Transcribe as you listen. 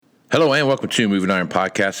Hello and welcome to Moving Iron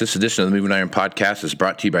Podcast. This edition of the Moving Iron Podcast is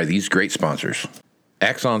brought to you by these great sponsors.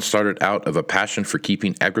 Axon started out of a passion for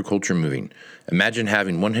keeping agriculture moving. Imagine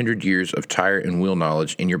having 100 years of tire and wheel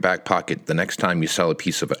knowledge in your back pocket the next time you sell a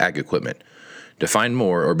piece of ag equipment. To find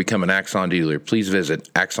more or become an Axon dealer, please visit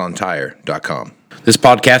axontire.com. This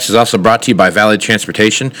podcast is also brought to you by Valley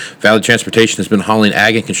Transportation. Valley Transportation has been hauling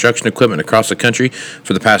ag and construction equipment across the country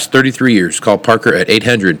for the past 33 years. Call Parker at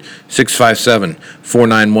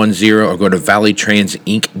 800-657-4910 or go to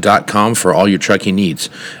valleytransinc.com for all your trucking needs.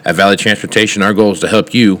 At Valley Transportation, our goal is to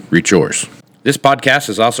help you reach yours. This podcast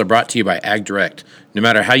is also brought to you by Ag Direct. No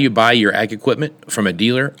matter how you buy your ag equipment, from a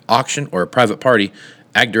dealer, auction, or a private party,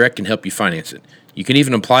 Ag Direct can help you finance it. You can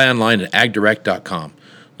even apply online at agdirect.com.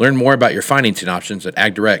 Learn more about your financing options at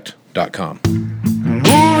agdirect.com.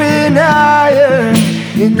 Moving higher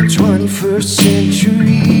in the 21st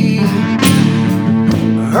century.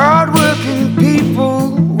 Hard-working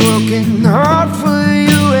people working hard for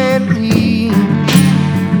you and me.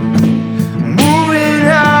 Moving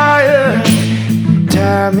higher,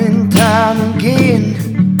 time and time again.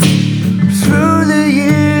 Through the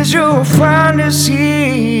years you'll find us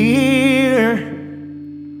here.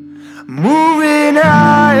 Moving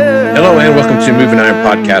higher. Hello and welcome to Moving Iron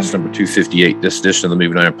Podcast number 258. This edition of the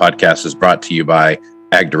Moving Iron Podcast is brought to you by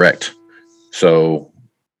Ag Direct. So,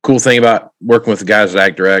 cool thing about working with the guys at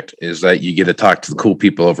Ag Direct is that you get to talk to the cool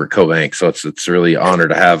people over at CoBank. So it's really an honor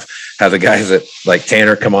to have the guys that like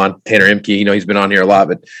Tanner come on. Tanner Ehmke, he's been on here a lot,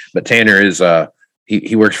 but Tanner is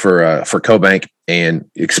he works for CoBank. And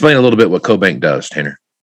explain a little bit what CoBank does, Tanner.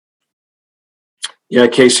 Yeah,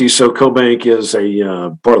 Casey. So CoBank is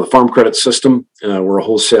a part of the Farm Credit System. We're a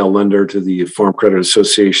wholesale lender to the Farm Credit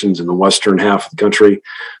Associations in the western half of the country,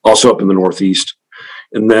 also up in the Northeast.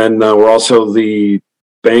 And then we're also the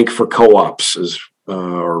bank for co-ops,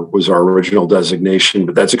 was our original designation,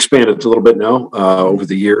 but that's expanded a little bit now over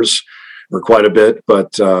the years, or quite a bit.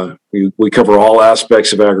 But we cover all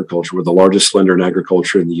aspects of agriculture. We're the largest lender in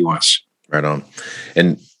agriculture in the U.S. Right on.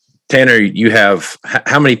 And Tanner, you have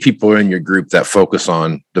how many people are in your group that focus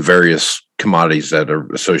on the various commodities that are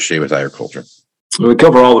associated with agriculture? We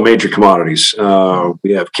cover all the major commodities.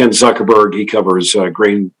 We have Ken Zuckerberg. He covers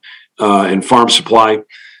grain and farm supply.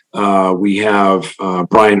 We have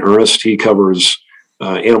Brian Ernest. He covers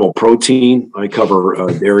animal protein. I cover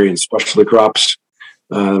dairy and specialty crops.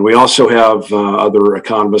 We also have other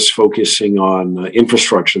economists focusing on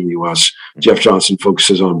infrastructure in the U.S. Jeff Johnson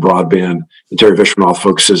focuses on broadband, and Terry Vishwanath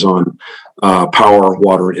focuses on power,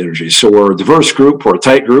 water, and energy. So we're a diverse group. We're a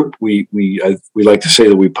tight group. We like to say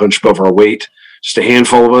that we punch above our weight. Just a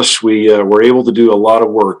handful of us. We're able to do a lot of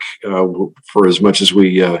work for as much as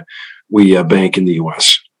we bank in the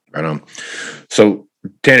U.S. Right on. So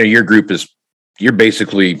Tanner, your group you're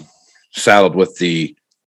basically saddled with the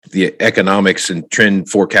economics and trend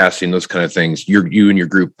forecasting, those kind of things. You and your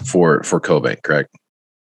group for CoBank, correct?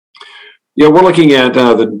 Yeah, we're looking at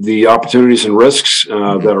the opportunities and risks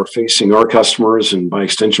that are facing our customers, and by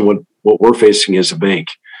extension, what we're facing as a bank.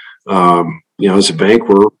 As a bank,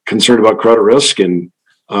 we're concerned about credit risk and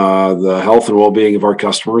the health and well-being of our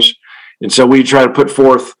customers, and so we try to put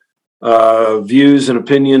forth views and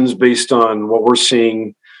opinions based on what we're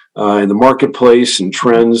seeing in the marketplace and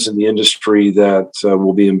trends in the industry that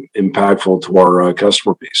will be impactful to our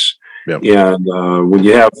customer base. Yep. And when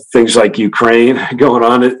you have things like Ukraine going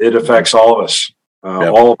on, it affects all of us.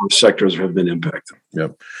 Yep. All of our sectors have been impacted.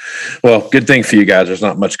 Yep. Well, good thing for you guys. There's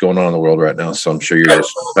not much going on in the world right now, so I'm sure you're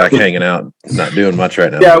just back hanging out, not doing much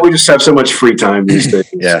right now. Yeah, we just have so much free time these days.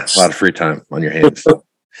 Yeah, a lot of free time on your hands.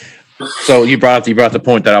 So you brought the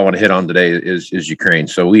point that I want to hit on today is Ukraine.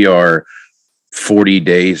 So we are 40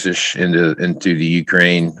 days-ish into the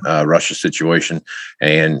Ukraine Russia situation,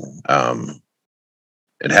 and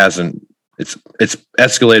it's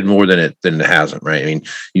escalated more than it hasn't, right? I mean,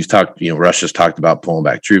 Russia's talked about pulling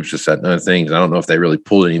back troops, this, that, and other things. I don't know if they really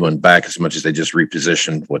pulled anyone back as much as they just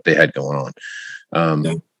repositioned what they had going on.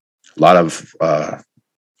 A lot of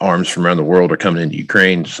arms from around the world are coming into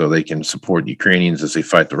Ukraine so they can support Ukrainians as they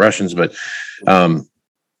fight the Russians, but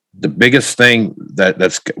the biggest thing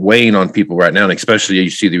that's weighing on people right now, and especially you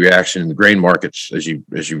see the reaction in the grain markets as you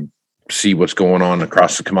see what's going on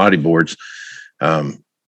across the commodity boards,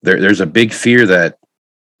 there's a big fear that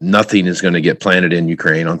nothing is going to get planted in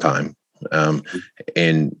Ukraine on time.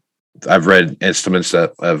 And I've read estimates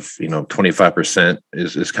of 25%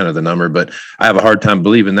 is kind of the number, but I have a hard time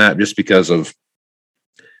believing that just because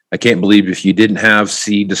I can't believe if you didn't have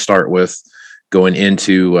seed to start with going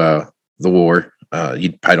into the war,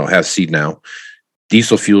 you probably don't have seed now.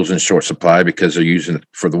 Diesel fuel's in short supply because they're using it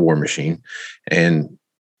for the war machine. And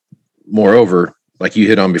moreover, like you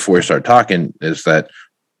hit on before we start talking, is that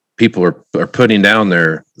people are putting down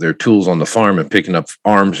their tools on the farm and picking up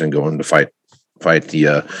arms and going to fight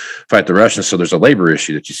the Russians. So there's a labor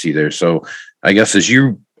issue that you see there. So I guess as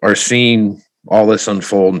you are seeing all this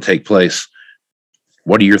unfold and take place,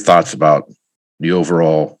 what are your thoughts about the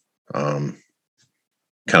overall kind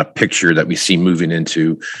of picture that we see moving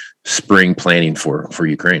into spring planning for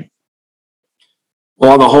Ukraine?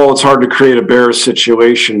 Well, on the whole, it's hard to create a bearish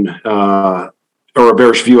situation or a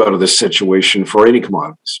bearish view out of this situation for any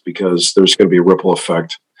commodities, because there's going to be a ripple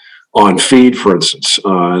effect on feed, for instance,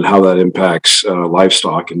 and how that impacts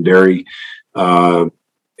livestock and dairy. And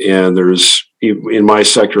there's, in my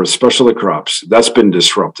sector, especially crops, that's been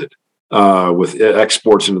disrupted with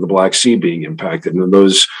exports into the Black Sea being impacted, and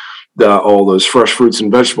all those fresh fruits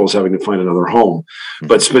and vegetables having to find another home.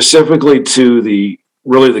 But specifically to the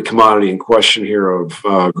commodity in question here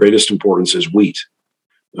of greatest importance is wheat.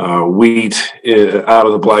 Wheat out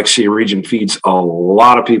of the Black Sea region feeds a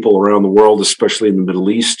lot of people around the world, especially in the Middle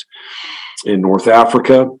East, in North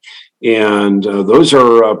Africa. And those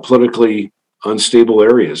are politically unstable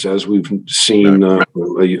areas, as we've seen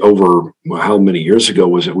over how many years ago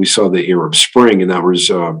was it? We saw the Arab Spring, and that was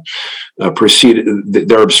preceded.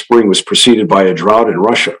 The Arab Spring was preceded by a drought in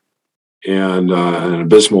Russia and an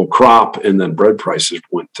abysmal crop, and then bread prices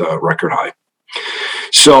went record high.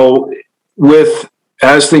 So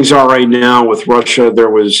as things are right now with Russia, there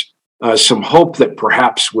was some hope that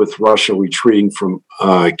perhaps with Russia retreating from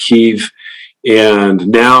Kyiv, and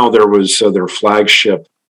now there was their flagship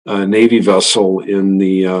Navy vessel in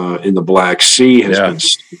the Black Sea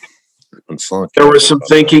has been sunk. There was some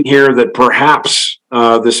thinking here that perhaps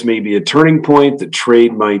this may be a turning point, that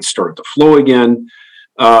trade might start to flow again.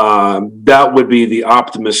 That would be the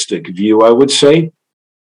optimistic view, I would say.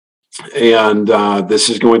 And this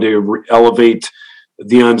is going to elevate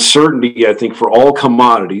the uncertainty, I think, for all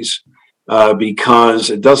commodities, because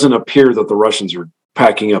it doesn't appear that the Russians are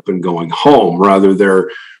packing up and going home. Rather, they're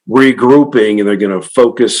regrouping, and they're going to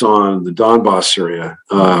focus on the Donbass area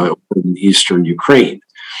in eastern Ukraine.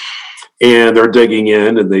 And they're digging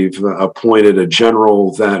in, and they've appointed a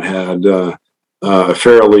general that had a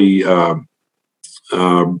fairly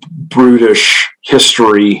brutish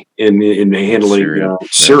history in handling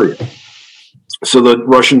Syria. So the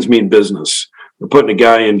Russians mean business. They're putting a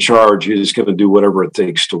guy in charge who's going to do whatever it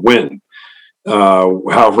takes to win,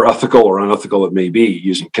 however ethical or unethical it may be,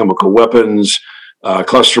 using chemical weapons,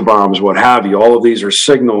 cluster bombs, what have you. All of these are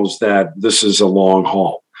signals that this is a long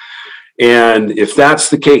haul. And if that's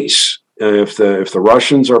the case, if the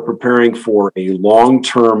Russians are preparing for a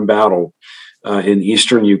long-term battle in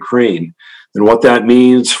eastern Ukraine, then what that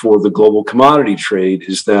means for the global commodity trade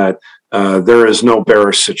is that there is no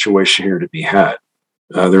bearish situation here to be had.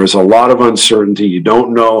 There is a lot of uncertainty. You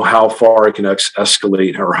don't know how far it can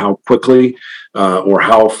escalate, or how quickly, or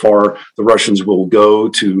how far the Russians will go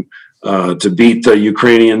to beat the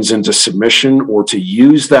Ukrainians into submission, or to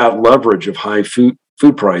use that leverage of high food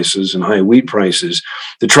prices and high wheat prices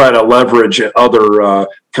to try to leverage other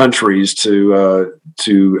countries to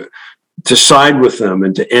side with them,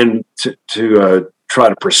 and to try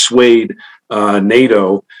to persuade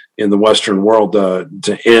NATO in the Western world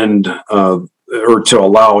to end or to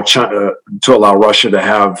allow Russia to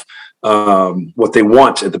have what they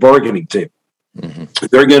want at the bargaining table. Mm-hmm.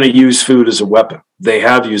 They're going to use food as a weapon. They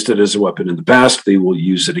have used it as a weapon in the past. They will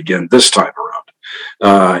use it again this time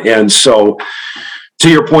around. And so, to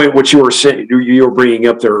your point, what you were saying, you were bringing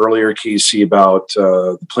up there earlier, Casey, about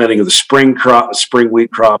the planting of the spring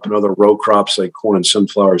wheat crop, and other row crops like corn and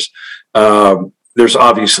sunflowers. There's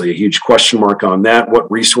obviously a huge question mark on that. What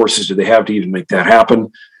resources do they have to even make that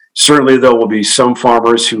happen? Certainly, there will be some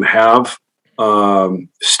farmers who have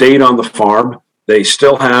stayed on the farm. They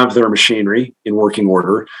still have their machinery in working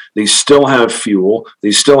order. They still have fuel.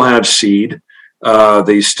 They still have seed.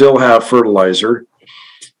 They still have fertilizer.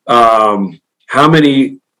 How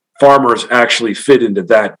many farmers actually fit into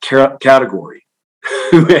that category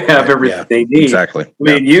who have everything they need? Exactly. I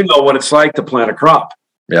mean, you know what it's like to plant a crop.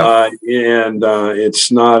 Yeah. And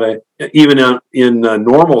it's not even in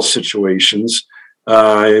normal situations,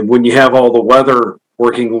 when you have all the weather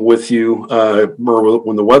working with you, or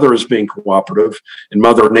when the weather is being cooperative and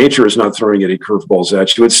Mother Nature is not throwing any curveballs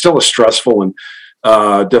at you, it's still a stressful and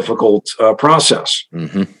difficult process.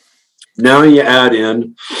 Mm-hmm. Now you add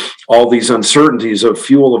in all these uncertainties of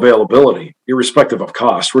fuel availability, irrespective of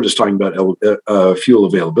cost. We're just talking about fuel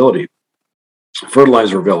availability,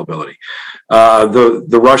 fertilizer availability.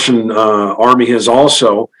 The Russian army has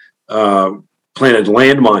also planted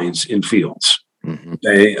landmines in fields, mm-hmm.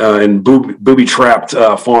 And booby-trapped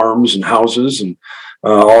farms and houses, and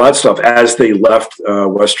all that stuff as they left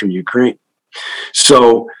Western Ukraine.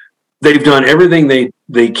 So they've done everything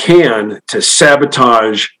they can to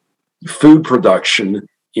sabotage food production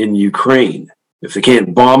in Ukraine. If they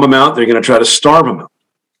can't bomb them out, they're going to try to starve them out.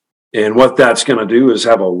 And what that's going to do is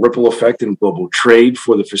have a ripple effect in global trade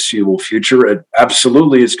for the foreseeable future. It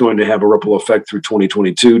absolutely is going to have a ripple effect through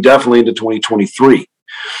 2022, definitely into 2023.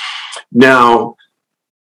 Now,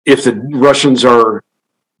 if the Russians are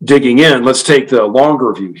digging in, let's take the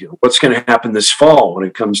longer view here. What's going to happen this fall when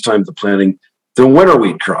it comes time to planting the winter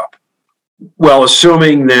wheat crop? Well,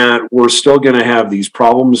 assuming that we're still going to have these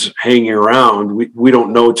problems hanging around, we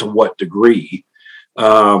don't know to what degree.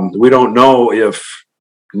 We don't know if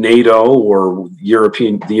NATO or the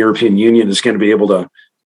European Union is going to be able to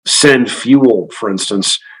send fuel, for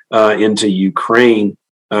instance, into Ukraine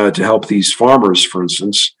to help these farmers, for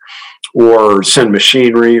instance, or send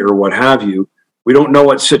machinery or what have you. We don't know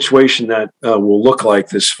what situation that will look like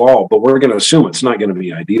this fall, but we're going to assume it's not going to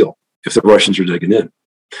be ideal if the Russians are digging in.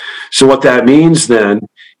 So what that means then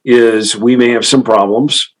is we may have some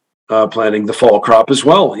problems planting the fall crop as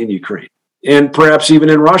well in Ukraine and perhaps even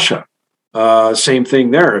in Russia. Same thing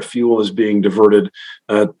there. If fuel is being diverted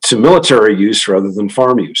to military use rather than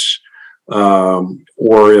farm use,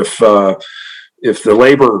 or if the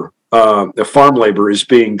farm labor is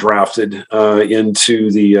being drafted into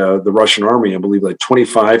the Russian army. I believe like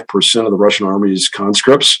 25% of the Russian army is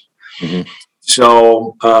conscripts. Mm-hmm.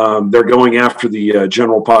 So they're going after the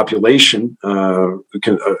general population, to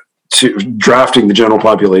drafting the general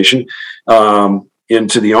population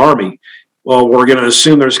into the army. Well, we're going to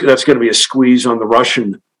assume that's going to be a squeeze on the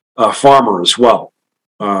Russian farmer as well.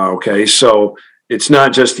 Okay, so it's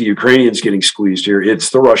not just the Ukrainians getting squeezed here; it's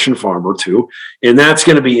the Russian farmer too, and that's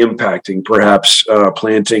going to be impacting perhaps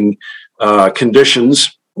planting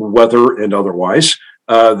conditions, weather and otherwise,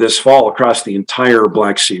 this fall across the entire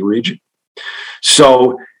Black Sea region.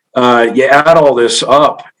 So you add all this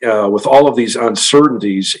up with all of these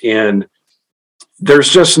uncertainties, and there's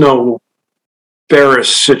just no bearish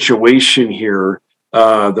situation here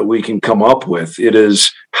that we can come up with. It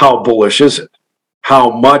is, how bullish is it? How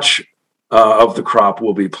much of the crop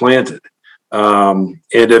will be planted? And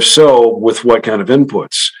if so, with what kind of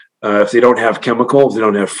inputs? If they don't have chemical, if they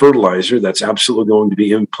don't have fertilizer, that's absolutely going to be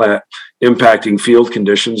impacting field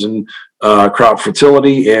conditions and crop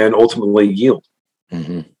fertility and ultimately yield.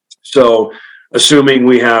 Mm-hmm. So assuming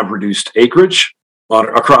we have reduced acreage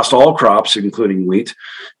across all crops, including wheat,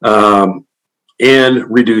 and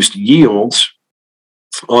reduced yields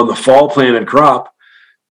on the fall planted crop,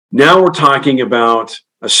 now we're talking about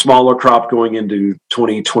a smaller crop going into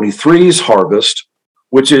 2023's harvest,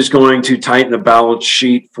 which is going to tighten the balance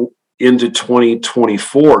sheet into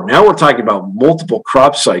 2024. Now we're talking about multiple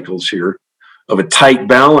crop cycles here of a tight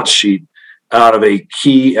balance sheet out of a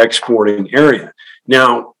key exporting area.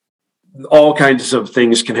 Now, all kinds of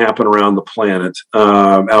things can happen around the planet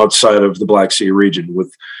outside of the Black Sea region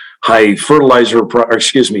with high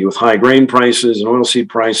with high grain prices and oilseed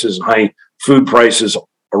prices and high food prices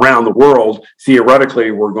around the world.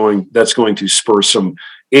 Theoretically, that's going to spur some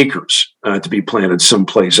acres to be planted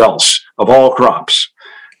someplace else of all crops.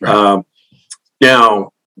 Right.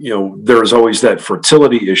 Now, there's always that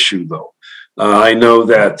fertility issue, though. I know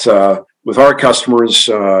that with our customers,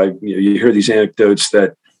 you hear these anecdotes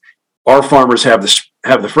that our farmers have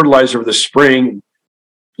the fertilizer of the spring.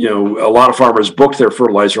 A lot of farmers booked their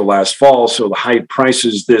fertilizer last fall, so the high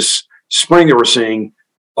prices this spring that we're seeing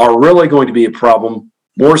are really going to be a problem,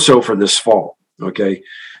 more so for this fall. Okay,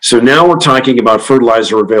 so now we're talking about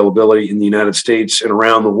fertilizer availability in the United States and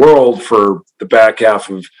around the world for the back half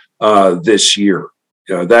of this year.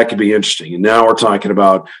 That could be interesting. And now we're talking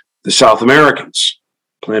about the South Americans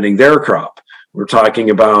planting their crop. We're talking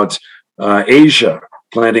about Asia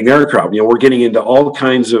planting their crop. We're getting into all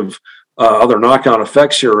kinds of other knock-on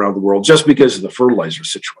effects here around the world just because of the fertilizer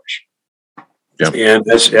situation. Yep. And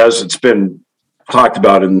as it's been talked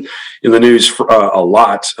about in the news for, a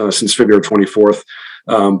lot since February 24th,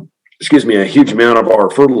 a huge amount of our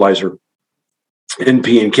fertilizer,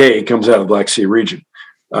 NP&K, comes out of the Black Sea region,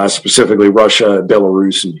 specifically Russia,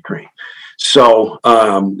 Belarus, and Ukraine. So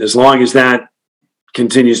as long as that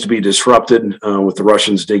continues to be disrupted with the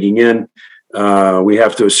Russians digging in, we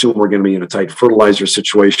have to assume we're going to be in a tight fertilizer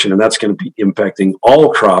situation, and that's going to be impacting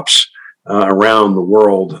all crops around the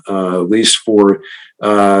world, at least for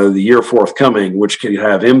the year forthcoming, which can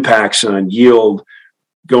have impacts on yield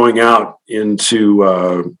going out into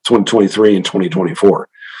 2023 and 2024.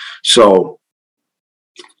 So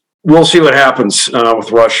we'll see what happens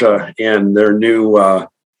with Russia and their new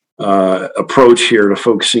approach here to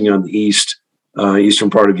focusing on the East. eastern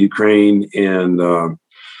part of Ukraine, and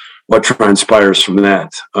what transpires from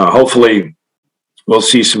that. Hopefully, we'll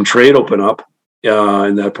see some trade open up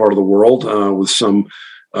in that part of the world with some.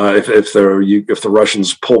 If the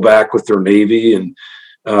Russians pull back with their navy, and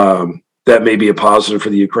that may be a positive for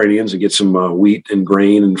the Ukrainians, and get some wheat and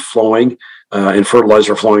grain and flowing, and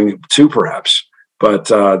fertilizer flowing too, perhaps. But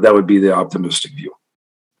that would be the optimistic view.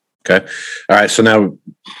 Okay. All right. So now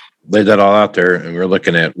laid that all out there, and we're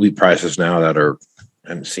looking at wheat prices now that are. I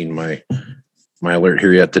haven't seen my alert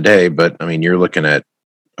here yet today, but I mean, you're looking at.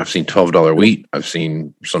 I've seen $12 wheat. I've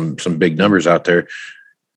seen some big numbers out there.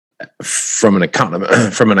 From an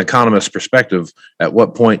economist perspective, at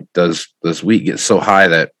what point does wheat get so high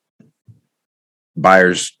that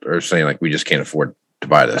buyers are saying, like, we just can't afford to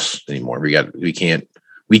buy this anymore? We can't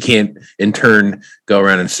in turn go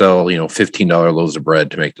around and sell $15 loaves of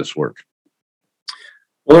bread to make this work.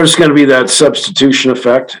 Well, there's going to be that substitution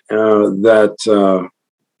effect that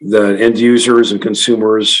end users and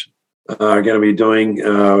consumers are going to be doing.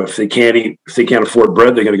 If they can't afford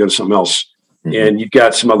bread, they're going to go to something else. Mm-hmm. And you've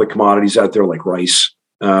got some other commodities out there like rice,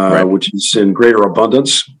 right, which is in greater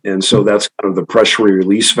abundance. And so that's kind of the pressure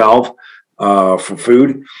release valve for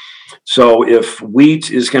food. So if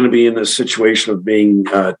wheat is going to be in this situation of being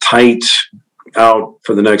tight out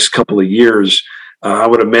for the next couple of years, I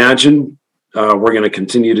would imagine we're going to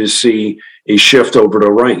continue to see a shift over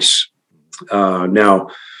to rice. Now,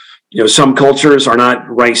 some cultures are not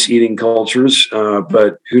rice-eating cultures,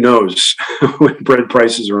 but who knows? When bread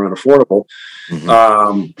prices are unaffordable,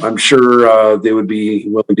 mm-hmm. I'm sure they would be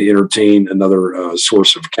willing to entertain another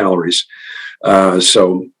source of calories.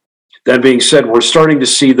 So that being said, we're starting to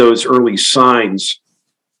see those early signs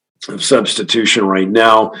of substitution right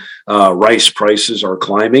now. Rice prices are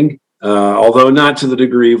climbing, although not to the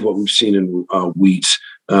degree of what we've seen in wheat.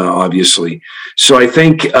 Obviously. So I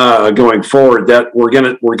think going forward that we're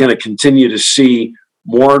gonna continue to see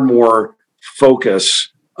more and more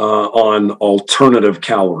focus on alternative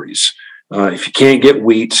calories. If you can't get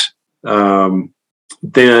wheat,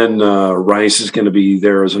 then rice is going to be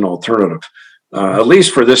there as an alternative, at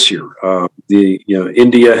least for this year.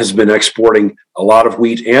 India has been exporting a lot of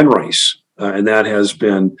wheat and rice, and that has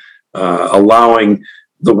been allowing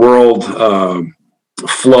the world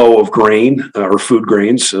flow of grain or food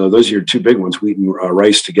grains. Those are your two big ones, wheat and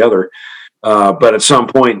rice together. But at some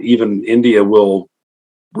point, even India will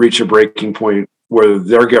reach a breaking point where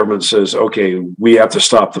their government says, okay, we have to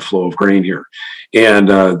stop the flow of grain here.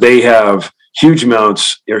 And they have huge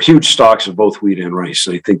amounts or huge stocks of both wheat and rice.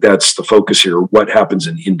 I think that's the focus here, what happens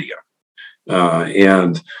in India.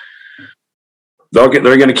 And they're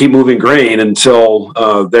going to keep moving grain until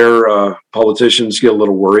their politicians get a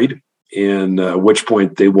little worried. And at which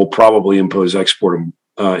point they will probably impose export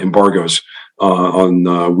embargoes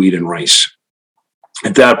on wheat and rice.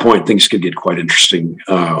 At that point, things could get quite interesting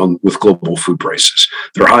with global food prices.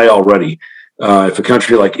 They're high already. If a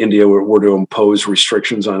country like India were to impose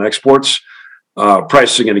restrictions on exports,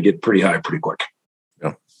 prices are going to get pretty high pretty quick.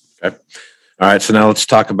 Yeah. Okay. All right. So now let's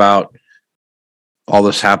talk about all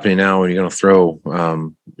this happening now, and you're going to throw,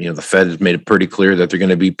 the Fed has made it pretty clear that they're going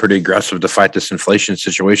to be pretty aggressive to fight this inflation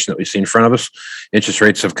situation that we see in front of us. Interest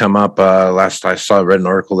rates have come up. Last I read an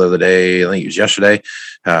article the other day, I think it was yesterday,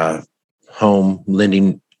 home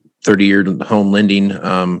lending, 30-year home lending,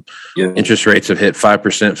 interest rates have hit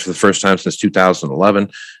 5% for the first time since 2011.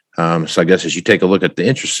 So I guess as you take a look at the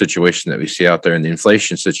interest situation that we see out there and the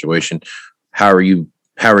inflation situation, how are you,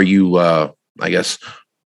 I guess,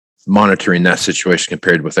 monitoring that situation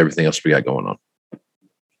compared with everything else we got going on?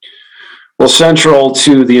 Well, central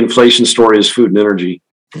to the inflation story is food and energy.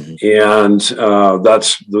 Mm-hmm. And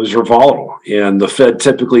those are volatile. And the Fed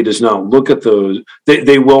typically does not look at those.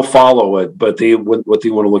 They will follow it, but what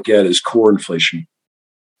they want to look at is core inflation,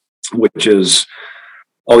 which is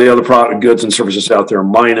all the other product, goods and services out there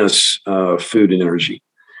minus food and energy.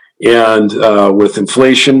 And with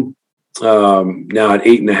inflation now at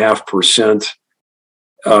 8.5%,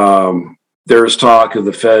 there's talk of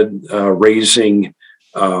the Fed raising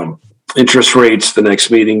interest rates the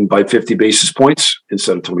next meeting by 50 basis points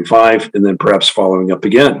instead of 25, and then perhaps following up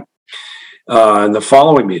again in the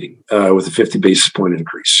following meeting with a 50 basis point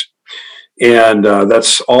increase. And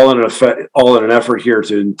that's all in an effort here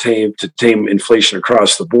to tame inflation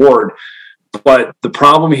across the board. But the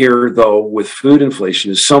problem here, though, with food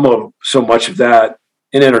inflation is so much of that,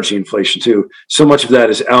 and energy inflation too, so much of that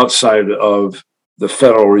is outside of the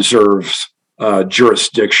Federal Reserve's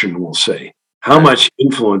jurisdiction, we'll say. How much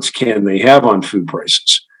influence can they have on food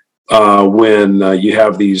prices when you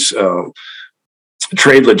have these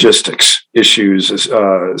trade logistics issues,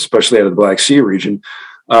 especially out of the Black Sea region,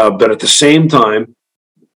 But at the same time,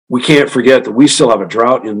 we can't forget that we still have a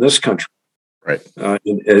drought in this country. Right. And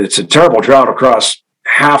it's a terrible drought across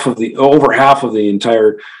over half of the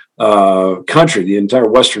entire country. The entire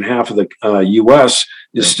western half of the U.S.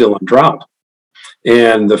 is still in drought.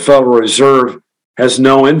 And the Federal Reserve has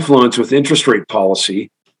no influence with interest rate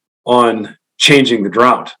policy on changing the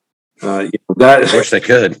drought. I wish they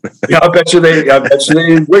could. Yeah, I bet you they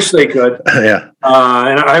wish they could. Yeah.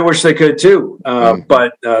 And I wish they could too.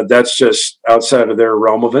 But that's just outside of their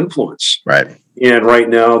realm of influence. Right. And right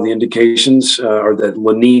now, the indications are that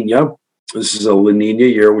La Nina, this is a La Nina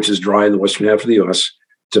year, which is dry in the western half of the U.S.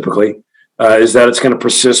 typically, is that it's going to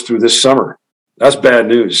persist through this summer. That's bad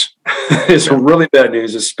news. It's really bad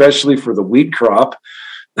news, especially for the wheat crop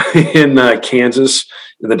in Kansas,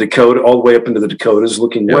 in the Dakota, all the way up into the Dakotas,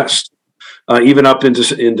 looking west, even up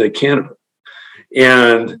into Canada.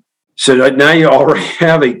 And so now you already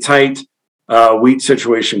have a tight wheat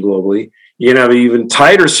situation globally. You have an even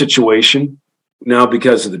tighter situation now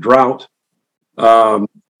because of the drought. But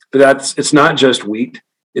it's not just wheat.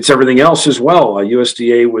 It's everything else as well.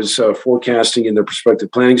 USDA was forecasting in their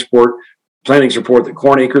prospective plannings report that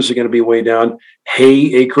corn acres are going to be way down.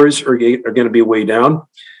 Hay acres are going to be way down.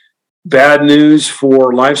 Bad news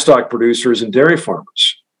for livestock producers and dairy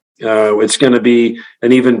farmers. It's going to be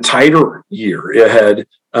an even tighter year ahead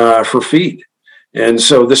for feed. And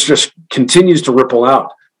so this just continues to ripple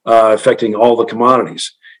out, affecting all the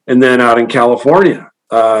commodities. And then out in California,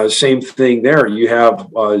 same thing there. You have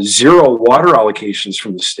zero water allocations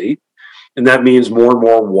from the state. And that means more and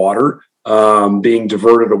more water being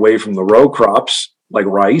diverted away from the row crops like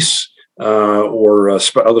rice or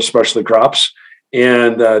other specialty crops,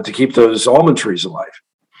 and to keep those almond trees alive.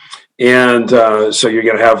 And so you're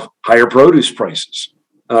going to have higher produce prices.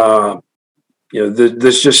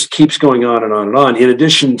 This just keeps going on and on and on. In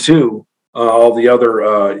addition to all the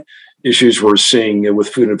other issues we're seeing with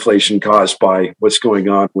food inflation caused by what's going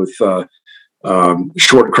on with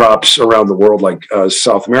short crops around the world, like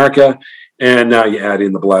South America. And now you add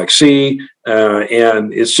in the Black Sea,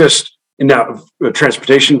 and it's just now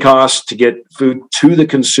transportation costs to get food to the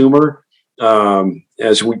consumer.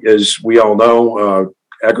 As we all know,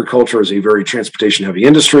 agriculture is a very transportation-heavy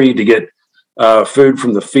industry. To get food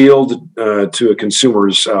from the field to a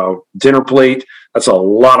consumer's dinner plate, that's a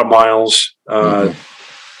lot of miles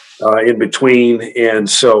in between. And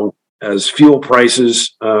so, as fuel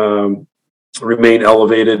prices remain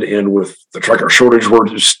elevated, and with the trucker shortage we're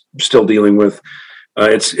still dealing with,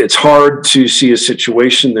 it's hard to see a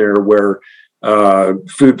situation there where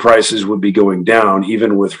food prices would be going down,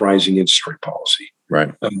 even with rising interest rate policy.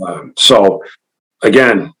 Right. So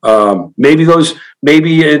again, maybe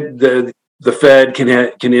the Fed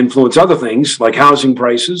can influence other things like housing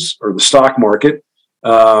prices or the stock market,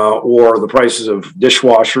 or the prices of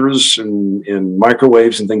dishwashers and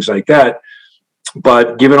microwaves and things like that.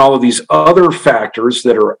 But given all of these other factors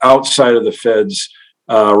that are outside of the Fed's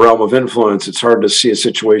realm of influence, it's hard to see a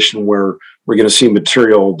situation where we're going to see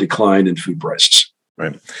material decline in food prices.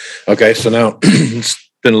 Right. Okay. So now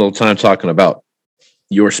spend a little time talking about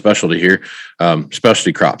your specialty here,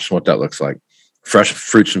 specialty crops, what that looks like. Fresh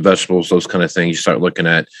fruits and vegetables, those kind of things. You start looking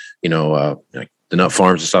at, like the nut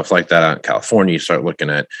farms and stuff like that out in California. You start looking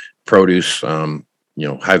at produce,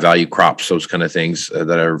 high value crops, those kind of things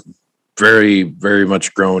that are very, very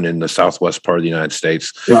much grown in the southwest part of the United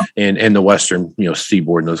States and the western,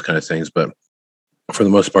 seaboard and those kind of things. But for the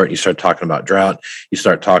most part, you start talking about drought, you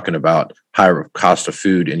start talking about higher cost of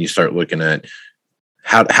food, and you start looking at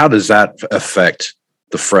how does that affect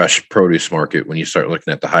the fresh produce market when you start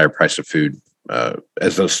looking at the higher price of food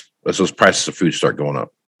as those prices of food start going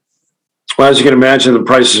up. Well, as you can imagine, the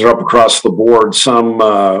prices are up across the board. Some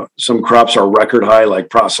crops are record high, like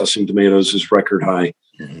processing tomatoes is record high.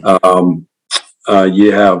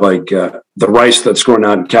 You have like the rice that's grown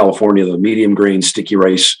out in California, the medium grain sticky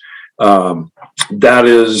rice. That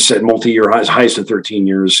is at multi-year highest in 13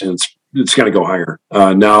 years, and it's going to go higher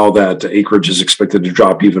now that acreage is expected to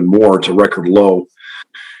drop even more to record low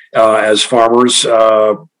as farmers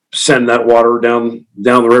send that water down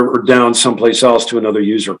the river or down someplace else to another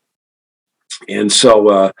user. And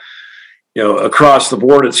so, across the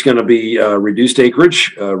board, it's going to be reduced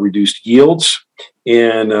acreage, reduced yields,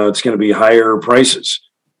 and it's going to be higher prices.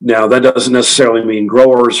 Now, that doesn't necessarily mean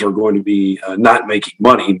growers are going to be not making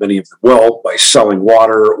money. Many of them will by selling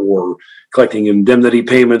water or collecting indemnity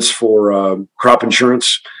payments for crop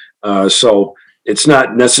insurance. So it's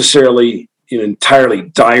not necessarily an entirely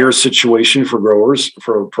dire situation for growers.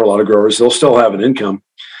 For a lot of growers, they'll still have an income,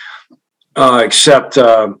 except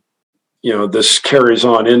this carries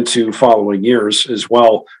on into following years as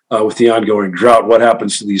well with the ongoing drought. What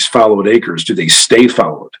happens to these fallowed acres? Do they stay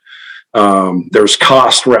fallowed? There's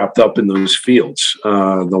cost wrapped up in those fields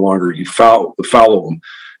the longer you fallow them.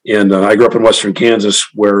 And I grew up in Western Kansas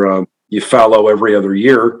where you fallow every other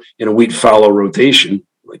year in a wheat fallow rotation.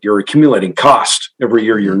 Like you're accumulating cost every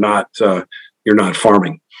year. You're not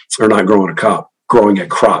farming or not growing a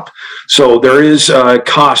crop. So there is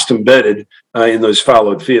cost embedded in those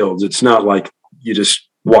fallowed fields. It's not like you just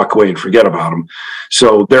walk away and forget about them.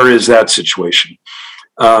 So there is that situation.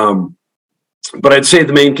 But I'd say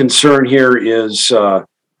the main concern here is what's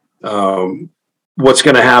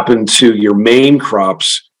going to happen to your main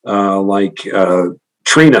crops, like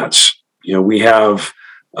tree nuts. We have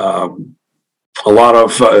a lot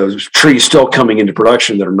of trees still coming into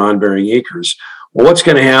production that are non-bearing acres. Well, what's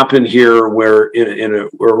going to happen here when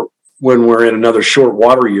we're in another short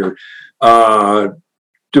water year?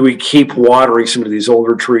 Do we keep watering some of these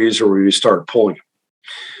older trees, or will we start pulling them?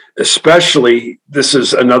 Especially, this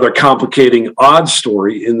is another complicating odd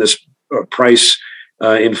story in this price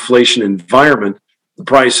inflation environment. The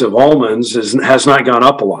price of almonds has not gone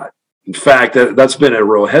up a lot. In fact, that's been a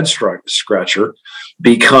real head scratcher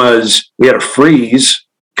because we had a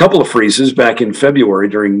couple of freezes back in February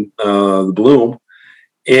during the bloom,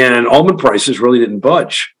 and almond prices really didn't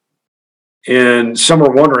budge. And some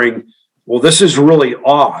are wondering, well, this is really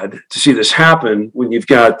odd to see this happen when you've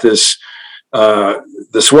got this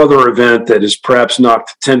weather event that has perhaps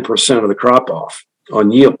knocked 10% of the crop off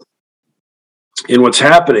on yield. And what's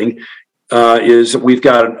happening is that we've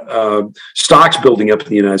got stocks building up in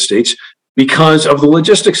the United States because of the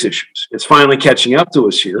logistics issues. It's finally catching up to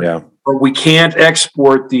us here. Yeah. But we can't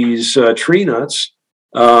export these tree nuts,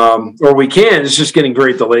 or we can. It's just getting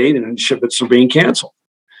very delayed, and shipments are being canceled.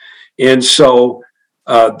 And so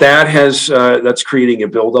that's creating a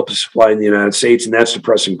buildup of supply in the United States, and that's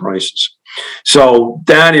depressing prices. So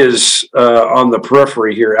that is on the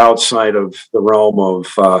periphery here, outside of the realm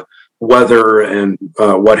of weather and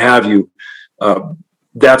what have you.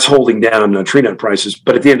 That's holding down tree nut prices.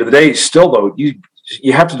 But at the end of the day, still though,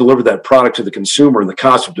 you have to deliver that product to the consumer, and the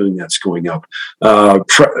cost of doing that's going up.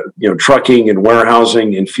 Trucking and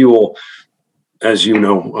warehousing and fuel, as you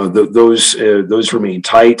know, those remain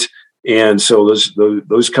tight. And so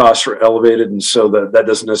those costs are elevated, and so that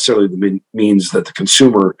doesn't necessarily means that the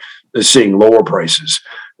consumer is seeing lower prices.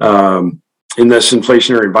 In this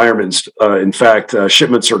inflationary environment, in fact,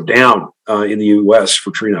 shipments are down in the U.S.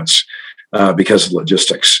 for tree nuts because of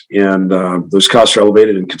logistics, and those costs are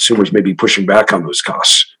elevated, and consumers may be pushing back on those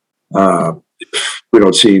costs. We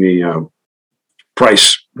don't see any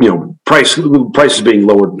prices being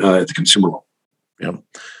lowered at the consumer level. Yeah.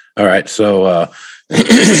 All right. So.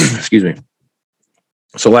 Excuse me.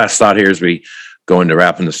 So last thought here as we go into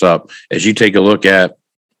wrapping this up, as you take a look at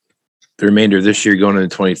the remainder of this year going into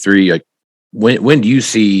 23, like when do you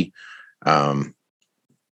see, I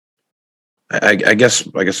guess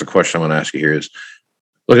the question I'm going to ask you here is,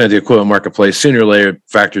 looking at the equipment marketplace, sooner or later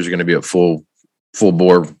factories are going to be at full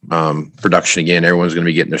bore production again. Everyone's going to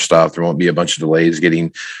be getting their stuff. There won't be a bunch of delays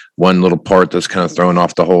getting one little part that's kind of throwing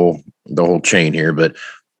off the whole chain here. But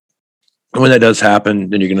when that does happen,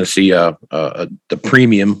 then you're going to see the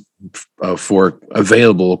premium for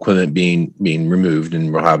available equipment being removed,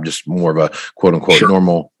 and we'll have just more of a quote unquote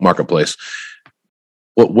normal marketplace.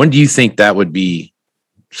 When do you think that would be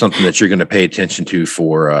something that you're going to pay attention to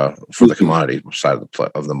for the commodity side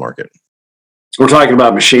of the market? We're talking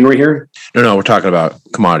about machinery here? No, we're talking about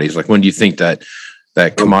commodities. Like, when do you think that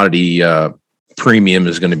commodity premium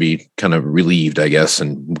is going to be kind of relieved, I guess,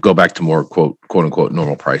 and go back to more quote unquote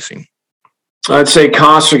normal pricing? I'd say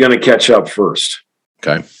costs are going to catch up first.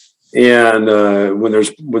 Okay. And when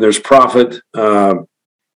there's profit,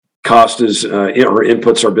 cost is or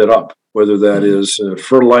inputs are bid up, whether that is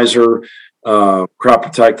fertilizer, crop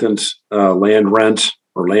protectant, land rent,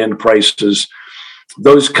 or land prices.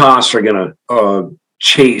 Those costs are going to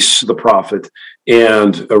chase the profit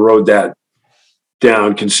and erode that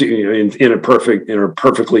down. In a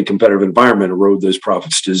perfectly competitive environment, erode those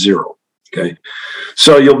profits to zero. Okay,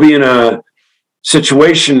 so you'll be in a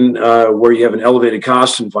situation where you have an elevated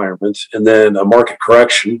cost environment and then a market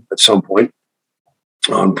correction at some point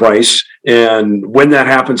on price. And when that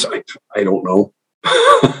happens, I don't know.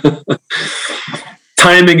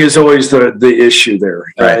 Timing is always the issue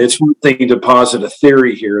there. Right. It's one thing to posit a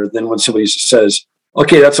theory here. Then when somebody says,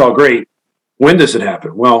 okay, that's all great, when does it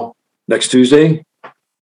happen? Well, next Tuesday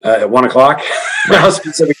at 1:00. Right. How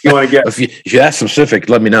specific you want to get? If you ask specific,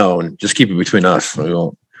 let me know, and just keep it between us. We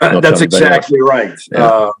won't That's exactly right.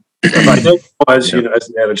 Yeah. If I did, as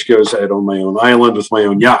the adage goes, I'd own my own island with my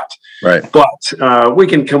own yacht. Right. But we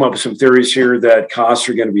can come up with some theories here that costs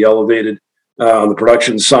are going to be elevated on the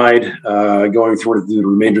production side going through the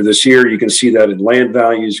remainder of this year. You can see that in land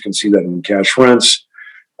values. You can see that in cash rents.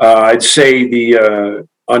 I'd say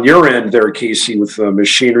on your end there, Casey, with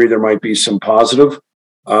machinery, there might be some positive.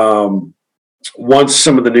 Once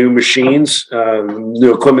some of the new machines,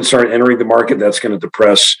 new equipment start entering the market, that's going to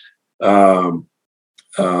depress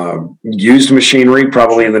used machinery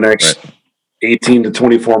probably in the next 18 to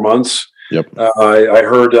 24 months. Yep. I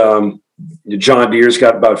heard John Deere's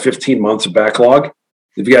got about 15 months of backlog.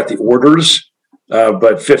 They've got the orders,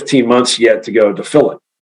 but 15 months yet to go to fill it.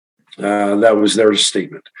 That was their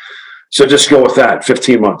statement. So just go with that,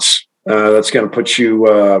 15 months. That's going to put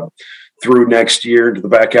you through next year, to the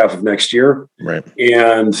back half of next year. Right.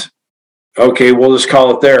 And, okay, we'll just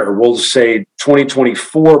call it there. We'll say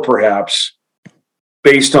 2024 perhaps,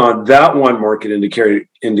 based on that one market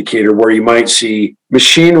indicator where you might see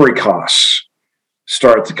machinery costs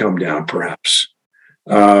start to come down perhaps.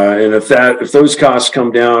 And if those costs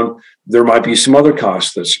come down, there might be some other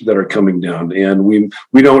costs that are coming down. And we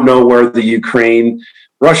don't know where the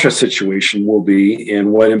Ukraine-Russia situation will be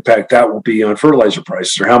and what impact that will be on fertilizer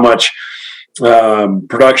prices, or how much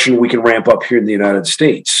production we can ramp up here in the United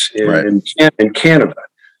States and Canada.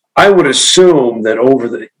 I would assume that over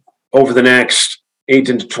the next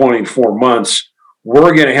 18 to 24 months,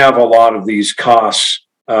 we're going to have a lot of these costs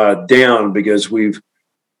down, because we've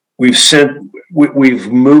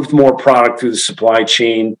moved more product through the supply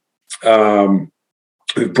chain.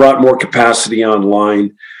 We've brought more capacity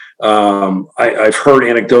online. I've heard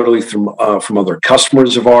anecdotally from other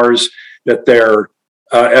customers of ours that their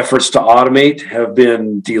efforts to automate have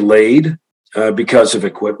been delayed because of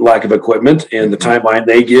lack of equipment, and the timeline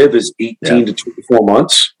they give is 18 to 24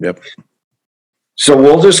 months. Yep. So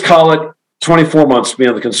we'll just call it 24 months to be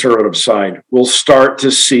on the conservative side. We'll start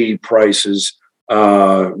to see prices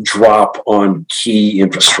drop on key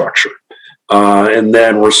infrastructure. And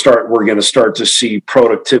then we're going to start to see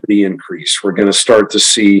productivity increase. We're going to start to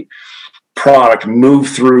see product move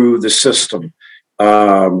through the system,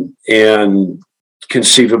 and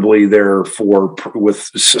conceivably, therefore, with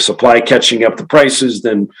supply catching up to prices,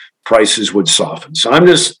 then prices would soften. So I'm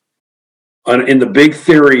just in the big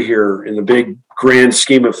theory here, in the big grand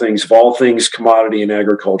scheme of things, of all things commodity and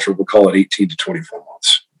agriculture, we'll call it 18 to 24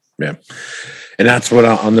 months. Yeah. And that's what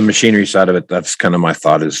on the machinery side of it, that's kind of my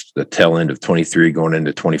thought, is the tail end of 23 going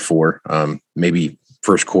into 24, maybe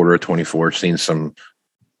first quarter of 24, seeing some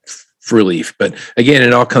relief. But again,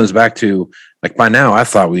 it all comes back to, like, by now I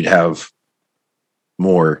thought we'd have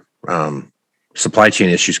more supply chain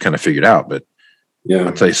issues kind of figured out, but yeah,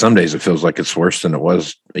 I'll tell you, some days it feels like it's worse than it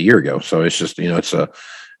was a year ago. So it's just, it's a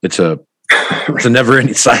never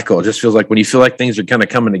ending cycle. It just feels like when you feel like things are kind of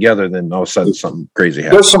coming together, then all of a sudden something crazy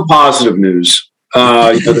happens. There's some positive news.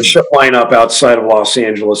 The ship lineup outside of Los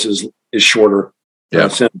Angeles is shorter. Yeah.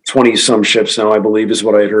 20 some ships now, I believe, is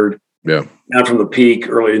what I heard. Yeah. Now from the peak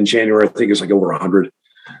early in January, I think it's like over 100.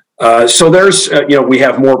 So there's, we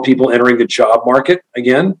have more people entering the job market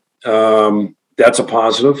again. That's a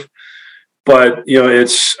positive. But,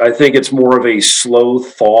 I think it's more of a slow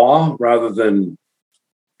thaw rather than,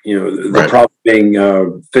 the problem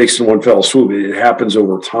being fixed in one fell swoop. It happens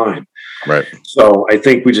over time. Right. So I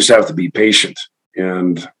think we just have to be patient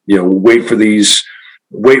and, wait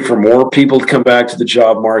for more people to come back to the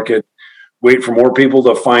job market. Wait for more people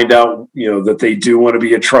to find out, that they do want to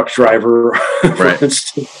be a truck driver, for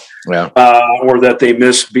instance. Yeah. Or that they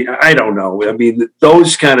I don't know. I mean,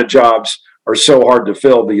 those kind of jobs are so hard to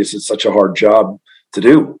fill because it's such a hard job to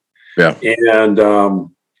do. Yeah. And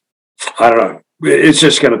I don't know. It's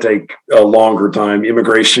just going to take a longer time.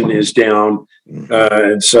 Immigration is down.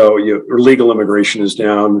 And so legal immigration is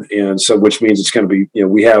down. And so, which means it's going to be,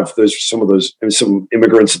 we have some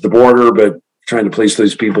immigrants at the border, but trying to place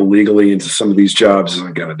those people legally into some of these jobs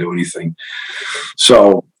isn't going to do anything.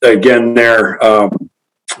 So again, the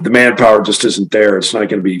manpower just isn't there. It's not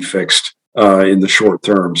going to be fixed in the short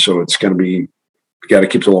term. So it's going to be, got to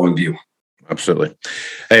keep the long view. Absolutely.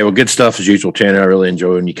 Hey, well, good stuff as usual, Tanner. I really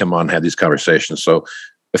enjoy when you come on and have these conversations. So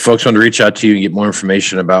if folks want to reach out to you and get more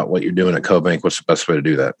information about what you're doing at CoBank, what's the best way to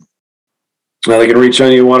do that? Well, they can reach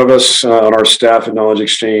any one of us on our staff at Knowledge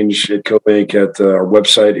Exchange at CoBank at our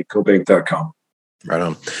website at cobank.com. Right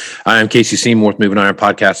on. I am Casey Seymour with Moving Iron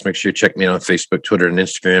Podcast. Make sure you check me out on Facebook, Twitter, and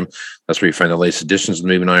Instagram. That's where you find the latest editions of the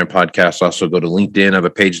Moving Iron Podcast. Also, go to LinkedIn. I have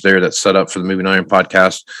a page there that's set up for the Moving Iron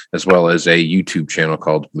Podcast, as well as a YouTube channel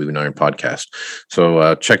called Moving Iron Podcast.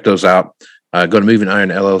 So check those out. Go to Moving Iron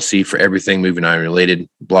LLC for everything Moving Iron related,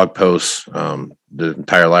 blog posts, the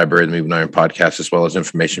entire library of the Moving Iron podcast, as well as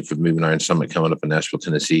information for the Moving Iron Summit coming up in Nashville,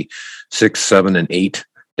 Tennessee, 6, 7, and 8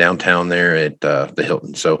 downtown there at the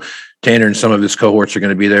Hilton. So Tanner and some of his cohorts are going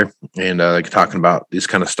to be there and talking about this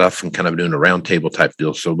kind of stuff and kind of doing a roundtable type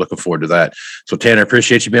deal. So looking forward to that. So Tanner,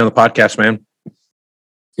 appreciate you being on the podcast, man.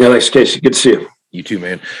 Yeah, thanks, Casey. Good to see you. You too,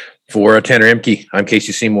 man. For Tanner Ehmke, I'm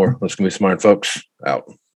Casey Seymour. Let's go be smart, folks.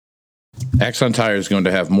 Out. Axon Tire is going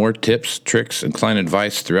to have more tips, tricks, and client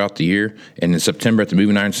advice throughout the year and in September at the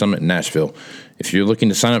Moving Iron Summit in Nashville. If you're looking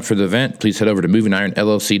to sign up for the event, please head over to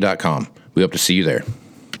movingironllc.com. We hope to see you there.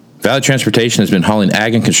 Valley Transportation has been hauling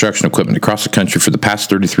ag and construction equipment across the country for the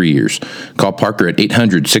past 33 years. Call Parker at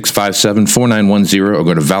 800-657-4910 or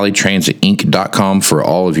go to valleytransitinc.com for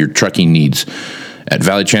all of your trucking needs. At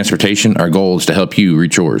Valley Transportation, our goal is to help you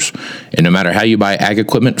reach yours. And no matter how you buy ag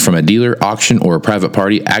equipment from a dealer, auction, or a private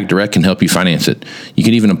party, AgDirect can help you finance it. You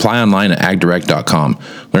can even apply online at agdirect.com.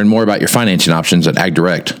 Learn more about your financing options at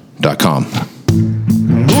agdirect.com.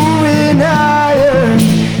 Moving higher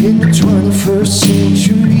in the 21st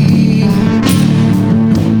century.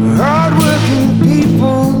 Hard-working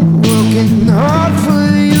people working hard for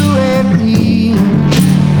you and me.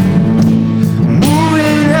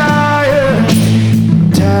 Moving higher,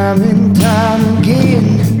 time and time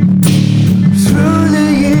again. Through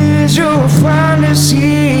the years you'll find us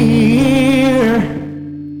here.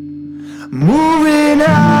 Moving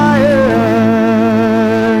higher.